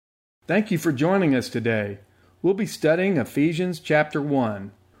Thank you for joining us today. We'll be studying Ephesians chapter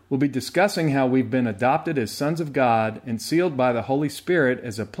 1. We'll be discussing how we've been adopted as sons of God and sealed by the Holy Spirit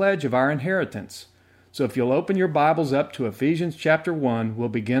as a pledge of our inheritance. So if you'll open your Bibles up to Ephesians chapter 1, we'll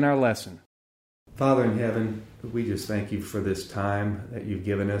begin our lesson. Father in heaven, we just thank you for this time that you've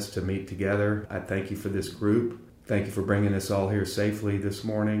given us to meet together. I thank you for this group. Thank you for bringing us all here safely this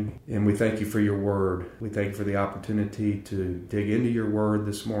morning. And we thank you for your word. We thank you for the opportunity to dig into your word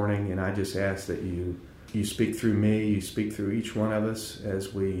this morning. And I just ask that you speak through me, you speak through each one of us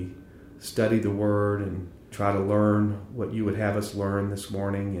as we study the word and try to learn what you would have us learn this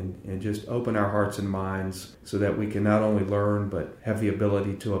morning, and just open our hearts and minds so that we can not only learn but have the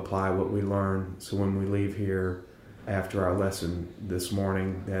ability to apply what we learn, so when we leave here after our lesson this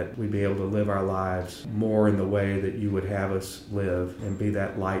morning that we be able to live our lives more in the way that you would have us live and be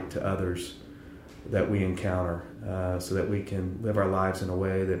that light to others that we encounter, so that we can live our lives in a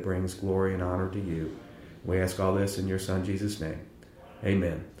way that brings glory and honor to you. We ask all this in your Son Jesus' name.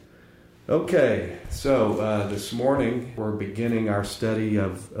 Amen. Okay, so this morning we're beginning our study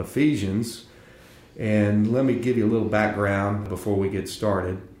of Ephesians, and let me give you a little background before we get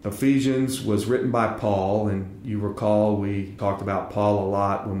started. Ephesians was written by Paul, and you recall we talked about Paul a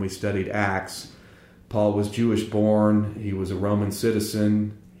lot when we studied Acts. Paul was Jewish born, he was a Roman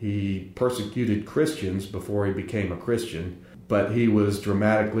citizen, he persecuted Christians before he became a Christian, but he was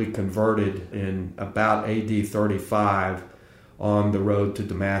dramatically converted in about AD 35 on the road to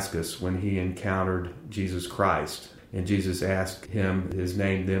Damascus when he encountered Jesus Christ. And Jesus asked him, his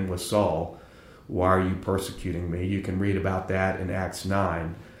name then was Saul, "Why are you persecuting me?" You can read about that in Acts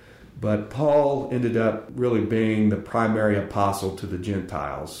 9. But Paul ended up really being the primary apostle to the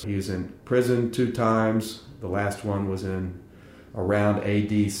Gentiles. He was in prison 2 times. The last one was in around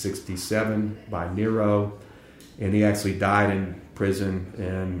AD 67 by Nero, and he actually died in prison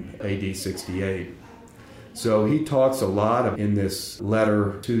in AD 68. So he talks a lot in this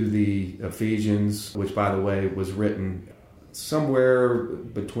letter to the Ephesians, which, by the way, was written somewhere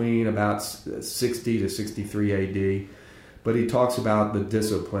between about 60 to 63 AD. But he talks about the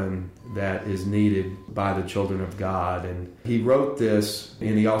discipline that is needed by the children of God. And he wrote this,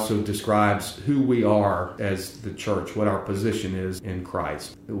 and he also describes who we are as the church, what our position is in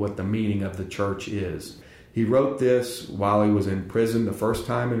Christ, what the meaning of the church is. He wrote this while he was in prison the first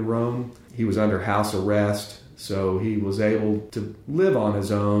time in Rome. He was under house arrest, so he was able to live on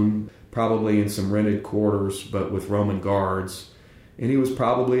his own, probably in some rented quarters, but with Roman guards. And he was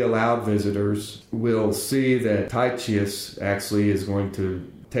probably allowed visitors. We'll see that Titius actually is going to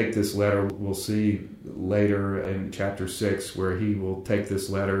take this letter. We'll see later in chapter 6 where he will take this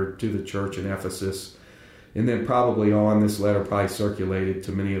letter to the church in Ephesus. And then probably on, this letter probably circulated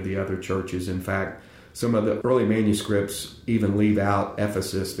to many of the other churches. In fact, some of the early manuscripts even leave out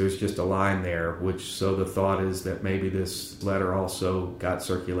Ephesus. There's just a line there, so the thought is that maybe this letter also got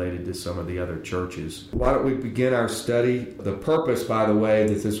circulated to some of the other churches. Why don't we begin our study? The purpose, by the way,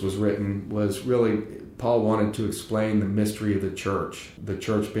 that this was written was really, Paul wanted to explain the mystery of the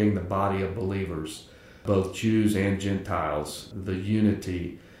church being the body of believers, both Jews and Gentiles, the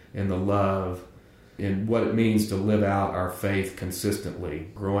unity and the love, and what it means to live out our faith consistently,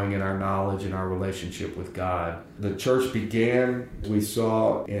 growing in our knowledge and our relationship with God. The church began, we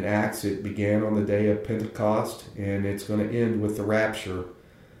saw in Acts, it began on the day of Pentecost, and it's going to end with the rapture.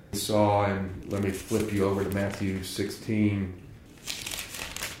 We saw, and let me flip you over to Matthew 16,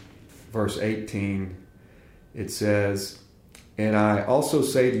 verse 18. It says, "And I also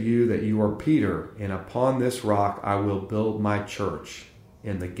say to you that you are Peter, and upon this rock I will build my church,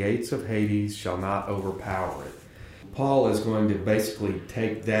 and the gates of Hades shall not overpower it." Paul is going to basically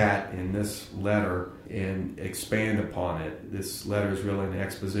take that in this letter and expand upon it. This letter is really an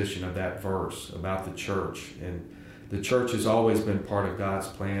exposition of that verse about the church. And the church has always been part of God's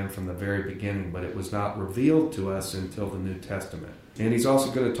plan from the very beginning, but it was not revealed to us until the New Testament. And he's also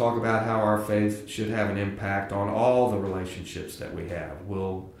going to talk about how our faith should have an impact on all the relationships that we have.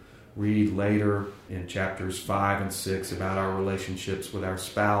 We'll read later in chapters 5 and 6 about our relationships with our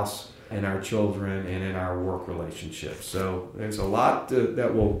spouse and our children and in our work relationships. So there's a lot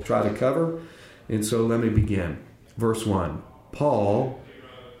that we'll try to cover. And so let me begin. Verse 1, "Paul,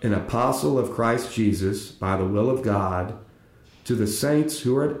 an apostle of Christ Jesus, by the will of God, to the saints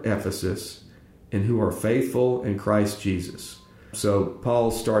who are at Ephesus and who are faithful in Christ Jesus." So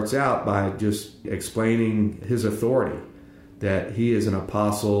Paul starts out by just explaining his authority, that he is an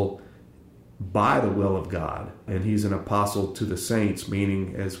apostle by the will of God, and he's an apostle to the saints,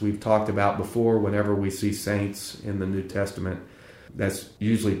 meaning, as we've talked about before, whenever we see saints in the New Testament, that's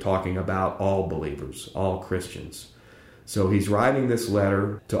usually talking about all believers, all Christians. So he's writing this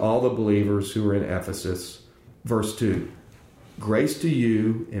letter to all the believers who are in Ephesus. Verse 2, grace to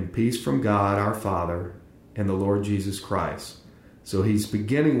you and peace from God our Father and the Lord Jesus Christ. So he's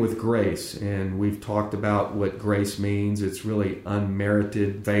beginning with grace, and we've talked about what grace means. It's really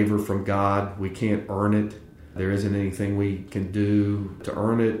unmerited favor from God. We can't earn it. There isn't anything we can do to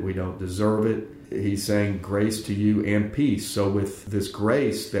earn it. We don't deserve it. He's saying grace to you and peace. So with this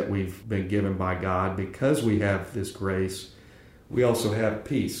grace that we've been given by God, because we have this grace, we also have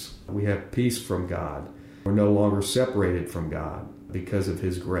peace. We have peace from God. We're no longer separated from God because of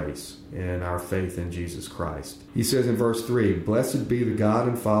his grace and our faith in Jesus Christ. He says in verse 3, blessed be the God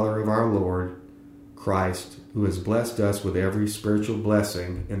and Father of our Lord Christ, who has blessed us with every spiritual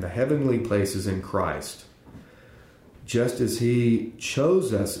blessing in the heavenly places in Christ, just as he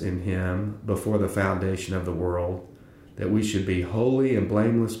chose us in him before the foundation of the world, that we should be holy and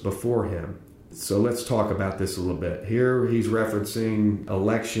blameless before him. So let's talk about this a little bit. Here he's referencing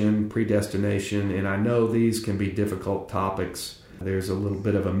election, predestination, and I know these can be difficult topics. There's a little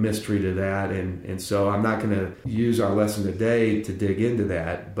bit of a mystery to that, and so I'm not going to use our lesson today to dig into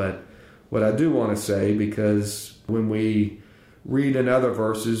that. But what I do want to say, because when we read in other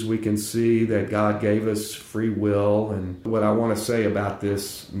verses, we can see that God gave us free will. And what I want to say about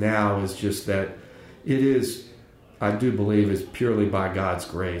this now is just that it is, I do believe, is purely by God's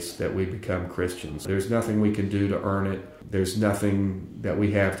grace that we become Christians. There's nothing we can do to earn it. There's nothing that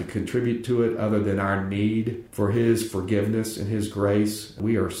we have to contribute to it other than our need for his forgiveness and his grace.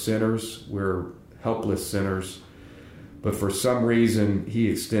 We are sinners. We're helpless sinners. But for some reason, he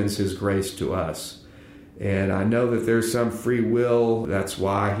extends his grace to us. And I know that there's some free will. That's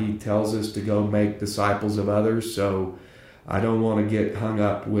why he tells us to go make disciples of others. So I don't want to get hung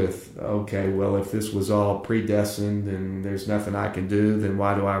up with, okay, well, if this was all predestined and there's nothing I can do, then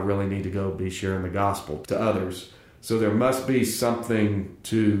why do I really need to go be sharing the gospel to others? So there must be something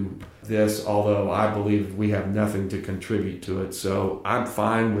to this, although I believe we have nothing to contribute to it. So I'm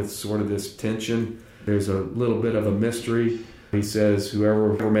fine with sort of this tension. There's a little bit of a mystery. He says,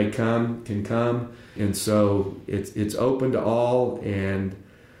 whoever may come can come. And so it's open to all. And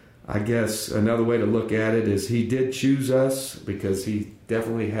I guess another way to look at it is he did choose us because he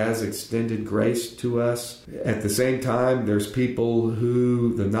definitely has extended grace to us. At the same time, there's people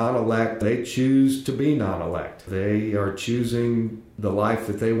who, the non-elect, they choose to be non-elect. They are choosing the life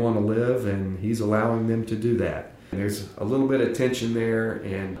that they want to live, and he's allowing them to do that. There's a little bit of tension there,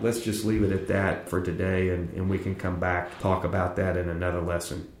 and let's just leave it at that for today, and we can come back, talk about that in another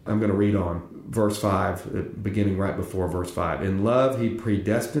lesson. I'm going to read on. Verse 5, beginning right before verse 5. In love, he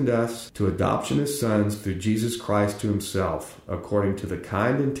predestined us to adoption as sons through Jesus Christ to himself, according to the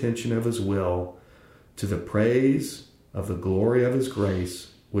kind intention of his will, to the praise of the glory of his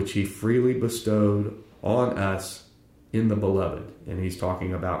grace, which he freely bestowed on us in the beloved. And he's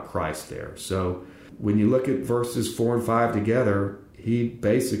talking about Christ there. So when you look at verses 4 and 5 together, he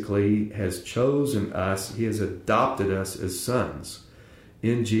basically has chosen us. He has adopted us as sons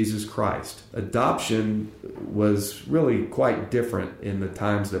in Jesus Christ. Adoption was really quite different in the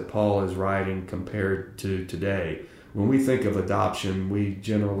times that Paul is writing compared to today. When we think of adoption, we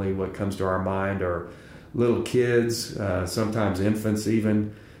generally, what comes to our mind are little kids, sometimes infants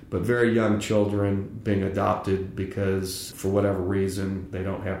even, but very young children being adopted because for whatever reason they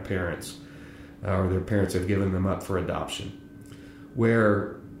don't have parents, or their parents have given them up for adoption.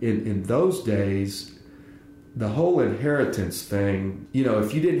 Where in those days, the whole inheritance thing,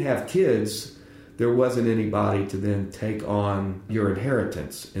 if you didn't have kids, there wasn't anybody to then take on your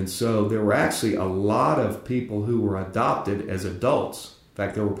inheritance. And so there were actually a lot of people who were adopted as adults. In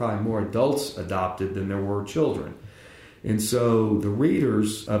fact, there were probably more adults adopted than there were children. And so the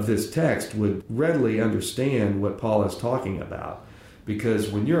readers of this text would readily understand what Paul is talking about. Because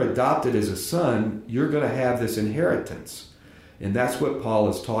when you're adopted as a son, you're going to have this inheritance. And that's what Paul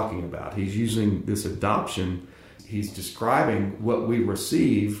is talking about. He's using this adoption. He's describing what we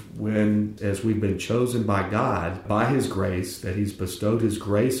receive when, as we've been chosen by God, by his grace, that he's bestowed his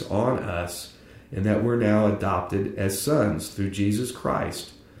grace on us, and that we're now adopted as sons through Jesus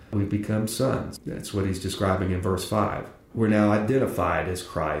Christ. We've become sons. That's what he's describing in verse 5. We're now identified as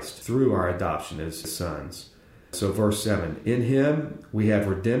Christ through our adoption as sons. So verse 7, in him we have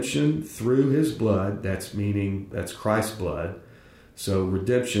redemption through his blood. That's Christ's blood. So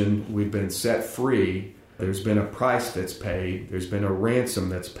redemption, we've been set free. There's been a price that's paid. There's been a ransom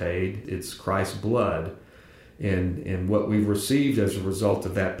that's paid. It's Christ's blood. And what we've received as a result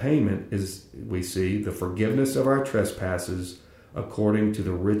of that payment is, we see, the forgiveness of our trespasses according to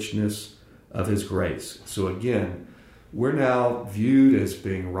the richness of his grace. So again, we're now viewed as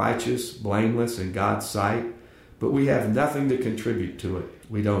being righteous, blameless in God's sight but we have nothing to contribute to it.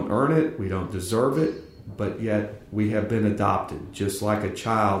 We don't earn it, we don't deserve it, but yet we have been adopted, just like a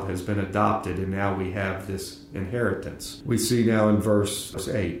child has been adopted, and now we have this inheritance. We see now in verse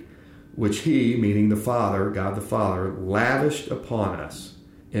 8, which he, meaning the Father, God the Father, lavished upon us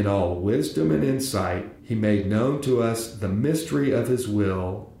in all wisdom and insight. He made known to us the mystery of his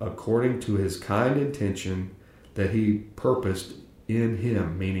will according to his kind intention that he purposed in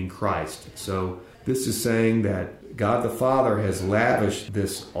him, meaning Christ. So this is saying that God the Father has lavished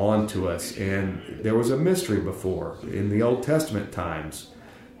this onto us, and there was a mystery before. In the Old Testament times,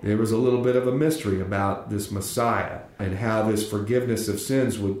 there was a little bit of a mystery about this Messiah and how this forgiveness of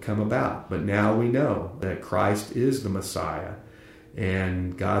sins would come about. But now we know that Christ is the Messiah,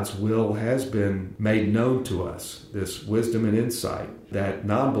 and God's will has been made known to us, this wisdom and insight that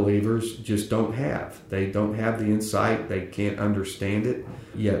non-believers just don't have. They don't have the insight, they can't understand it,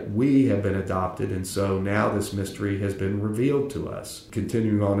 yet we have been adopted, and so now this mystery has been revealed to us.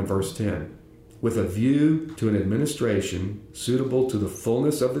 Continuing on in verse 10, with a view to an administration suitable to the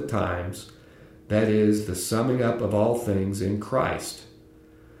fullness of the times, that is, the summing up of all things in Christ,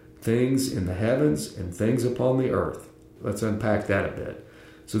 things in the heavens and things upon the earth. Let's unpack that a bit.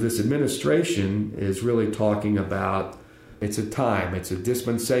 So this administration is really talking about, it's a time, it's a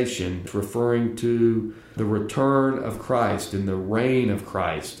dispensation. It's referring to the return of Christ and the reign of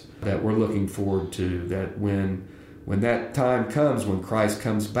Christ that we're looking forward to. That when that time comes, when Christ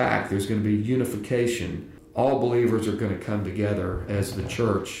comes back, there's going to be unification. All believers are going to come together as the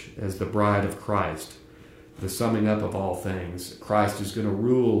church, as the bride of Christ. The summing up of all things. Christ is going to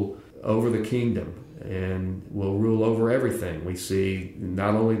rule over the kingdom and will rule over everything. We see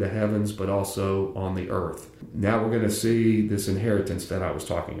not only the heavens, but also on the earth. Now we're going to see this inheritance that I was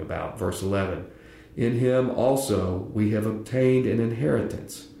talking about. Verse 11, in him also we have obtained an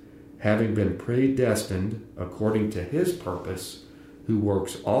inheritance, having been predestined according to his purpose, who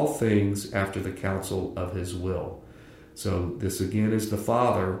works all things after the counsel of his will. So this again is the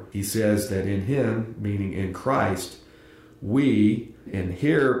Father. He says that in him, meaning in Christ, we, and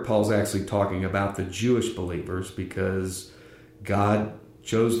here Paul's actually talking about the Jewish believers because God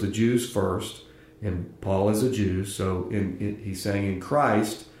chose the Jews first, and Paul is a Jew, so he's saying in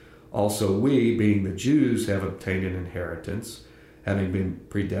Christ, also we, being the Jews, have obtained an inheritance, having been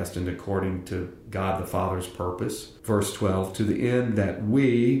predestined according to God the Father's purpose. Verse 12, to the end that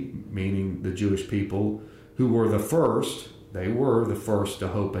we, meaning the Jewish people, who were the first, they were the first to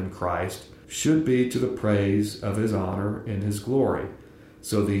hope in Christ, should be to the praise of his honor and his glory.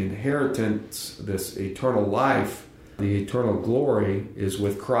 So the inheritance, this eternal life, the eternal glory is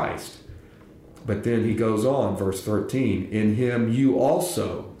with Christ. But then he goes on, verse 13, in him you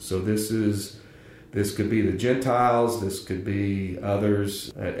also. So this could be the Gentiles, this could be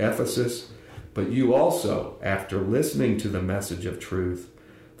others at Ephesus, but you also, after listening to the message of truth,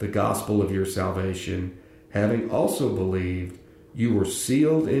 the gospel of your salvation, having also believed, you were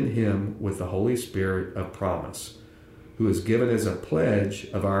sealed in him with the Holy Spirit of promise, who is given as a pledge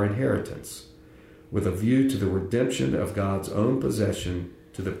of our inheritance, with a view to the redemption of God's own possession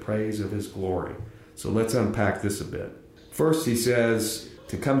to the praise of his glory. So let's unpack this a bit. First, he says,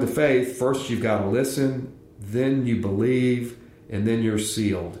 to come to faith, first you've got to listen, then you believe, and then you're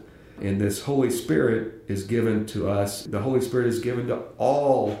sealed. And this Holy Spirit is given to us. The Holy Spirit is given to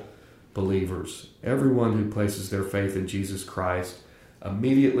all believers. Everyone who places their faith in Jesus Christ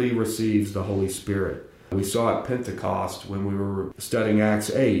immediately receives the Holy Spirit. We saw at Pentecost when we were studying Acts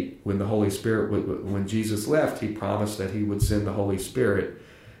 8, when the Holy Spirit, when Jesus left, he promised that he would send the Holy Spirit.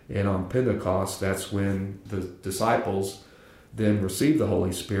 And on Pentecost, that's when the disciples then received the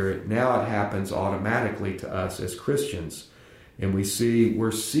Holy Spirit. Now it happens automatically to us as Christians. And we see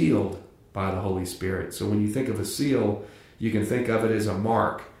we're sealed by the Holy Spirit. So when you think of a seal, you can think of it as a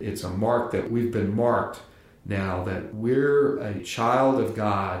mark. It's a mark that we've been marked now, that we're a child of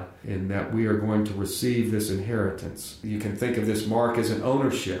God and that we are going to receive this inheritance. You can think of this mark as an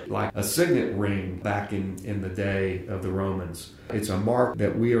ownership, like a signet ring back in the day of the Romans. It's a mark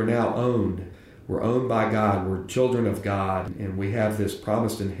that we are now owned. We're owned by God. We're children of God, and we have this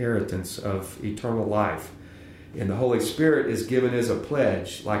promised inheritance of eternal life. And the Holy Spirit is given as a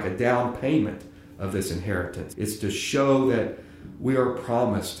pledge, like a down payment of this inheritance. It's to show that we are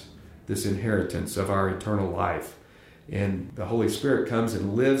promised this inheritance of our eternal life. And the Holy Spirit comes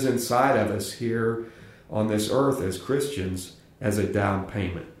and lives inside of us here on this earth as Christians as a down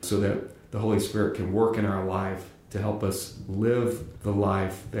payment, so that the Holy Spirit can work in our life to help us live the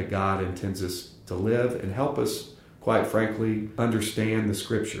life that God intends us to live and help us, quite frankly, understand the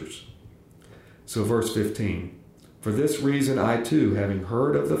Scriptures. So verse 15, for this reason I too, having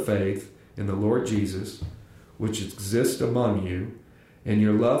heard of the faith in the Lord Jesus, which exists among you, and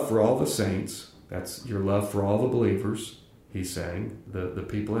your love for all the saints, that's your love for all the believers, he's saying, the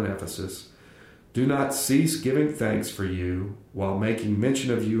people in Ephesus, do not cease giving thanks for you while making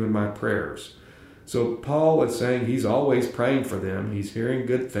mention of you in my prayers. So Paul is saying he's always praying for them. He's hearing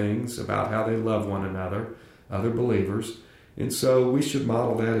good things about how they love one another, other believers. And so we should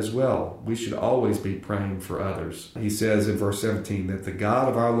model that as well. We should always be praying for others. He says in verse 17 that the God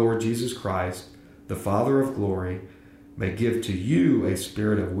of our Lord Jesus Christ, the Father of glory, may give to you a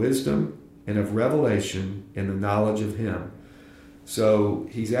spirit of wisdom and of revelation in the knowledge of him. So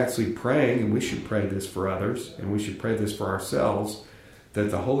he's actually praying, and we should pray this for others, and we should pray this for ourselves,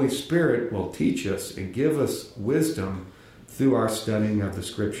 that the Holy Spirit will teach us and give us wisdom through our studying of the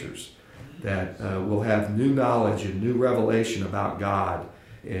Scriptures, that we'll have new knowledge and new revelation about God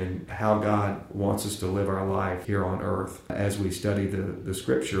and how God wants us to live our life here on earth as we study the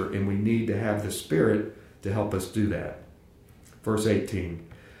Scripture, and we need to have the Spirit to help us do that. Verse 18,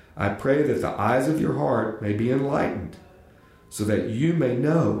 I pray that the eyes of your heart may be enlightened, so that you may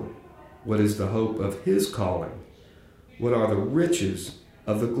know what is the hope of his calling, what are the riches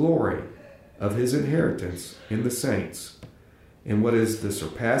of the glory of his inheritance in the saints, and what is the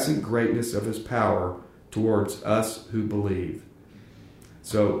surpassing greatness of his power towards us who believe.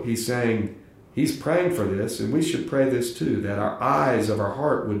 So he's saying, he's praying for this, and we should pray this too, that our eyes of our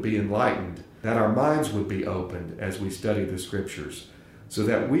heart would be enlightened, that our minds would be opened as we study the Scriptures, so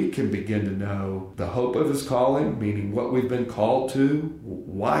that we can begin to know the hope of his calling, meaning what we've been called to.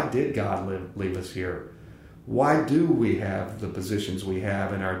 Why did God leave us here? Why do we have the positions we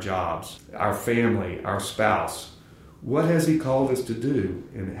have in our jobs, our family, our spouse? What has he called us to do?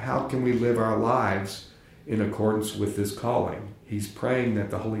 And how can we live our lives in accordance with this calling? He's praying that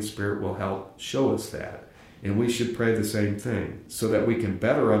the Holy Spirit will help show us that. And we should pray the same thing so that we can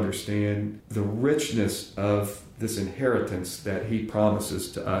better understand the richness of this inheritance that he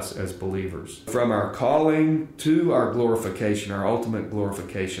promises to us as believers. From our calling to our glorification, our ultimate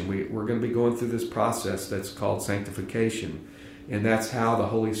glorification, we're going to be going through this process that's called sanctification. And that's how the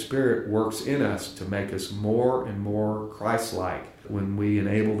Holy Spirit works in us to make us more and more Christ-like. When we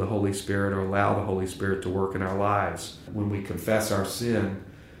enable the Holy Spirit or allow the Holy Spirit to work in our lives, when we confess our sin,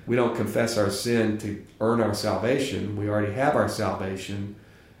 we don't confess our sin to earn our salvation. We already have our salvation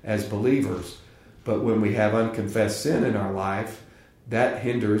as believers. But when we have unconfessed sin in our life, that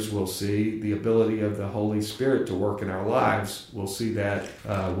hinders, we'll see, the ability of the Holy Spirit to work in our lives. We'll see that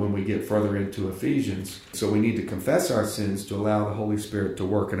when we get further into Ephesians. So we need to confess our sins to allow the Holy Spirit to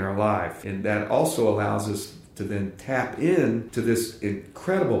work in our life. And that also allows us to then tap into this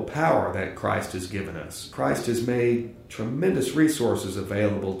incredible power that Christ has given us. Christ has made tremendous resources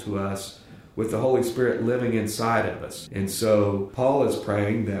available to us with the Holy Spirit living inside of us. And so Paul is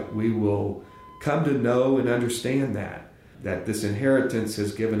praying that we will come to know and understand that this inheritance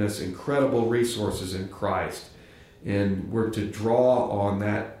has given us incredible resources in Christ. And we're to draw on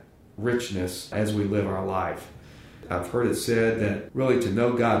that richness as we live our life. I've heard it said that really to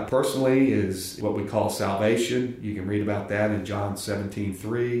know God personally is what we call salvation. You can read about that in John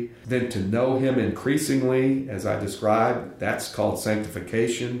 17:3. Then to know him increasingly, as I described, that's called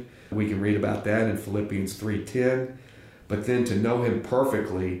sanctification. We can read about that in Philippians 3:10. But then to know him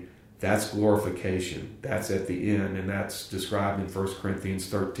perfectly, that's glorification. That's at the end, and that's described in 1 Corinthians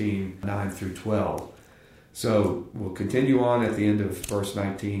 13:9-12. So we'll continue on at the end of verse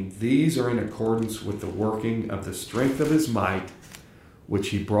 19. These are in accordance with the working of the strength of his might, which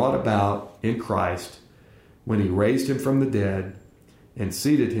he brought about in Christ when he raised him from the dead and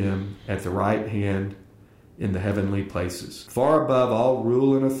seated him at the right hand in the heavenly places, far above all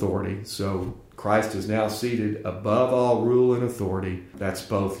rule and authority. So Christ is now seated above all rule and authority. That's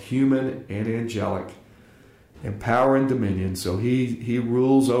both human and angelic. And power and dominion. So he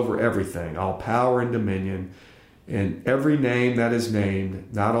rules over everything, all power and dominion, and every name that is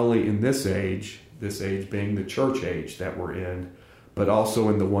named, not only in this age being the church age that we're in, but also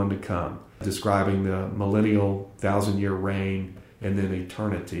in the one to come, describing the millennial 1,000-year reign and then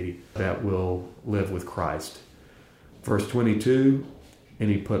eternity that will live with Christ. Verse 22,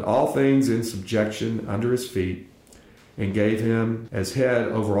 and he put all things in subjection under his feet and gave him as head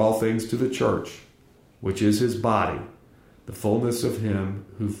over all things to the church, which is his body, the fullness of him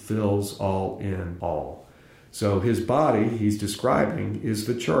who fills all in all. So his body, he's describing, is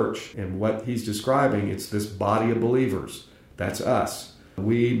the church. And what he's describing, it's this body of believers. That's us.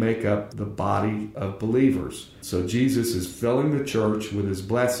 We make up the body of believers. So Jesus is filling the church with his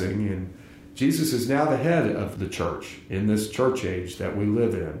blessing, and Jesus is now the head of the church in this church age that we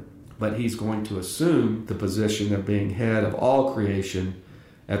live in. But he's going to assume the position of being head of all creation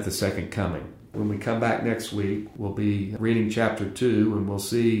at the second coming. When we come back next week, we'll be reading chapter 2, and we'll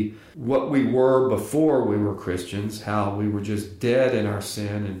see what we were before we were Christians, how we were just dead in our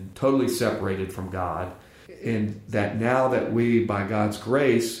sin and totally separated from God, and that now that we, by God's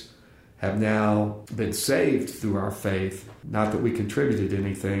grace, have now been saved through our faith, not that we contributed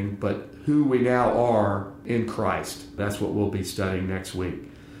anything, but who we now are in Christ. That's what we'll be studying next week.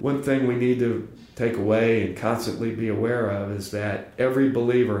 One thing we need to take away and constantly be aware of is that every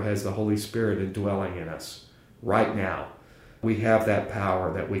believer has the Holy Spirit indwelling in us right now. We have that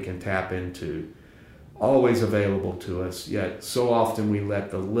power that we can tap into, always available to us, yet so often we let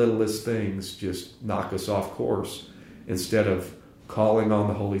the littlest things just knock us off course instead of calling on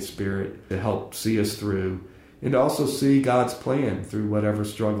the Holy Spirit to help see us through and also see God's plan through whatever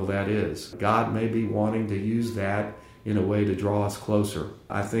struggle that is. God may be wanting to use that in a way to draw us closer.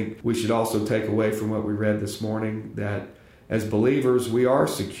 I think we should also take away from what we read this morning that as believers, we are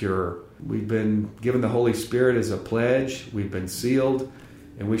secure. We've been given the Holy Spirit as a pledge. We've been sealed,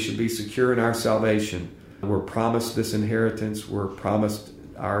 and we should be secure in our salvation. We're promised this inheritance. We're promised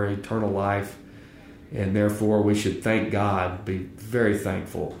our eternal life, and therefore we should thank God, be very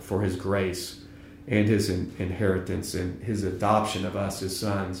thankful for His grace and His inheritance and His adoption of us as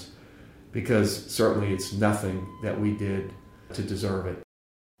sons, because certainly it's nothing that we did to deserve it.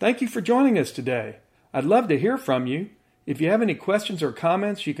 Thank you for joining us today. I'd love to hear from you. If you have any questions or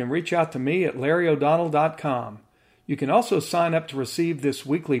comments, you can reach out to me at larryo'donnell.com. You can also sign up to receive this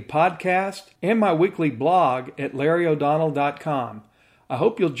weekly podcast and my weekly blog at larryo'donnell.com. I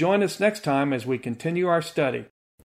hope you'll join us next time as we continue our study.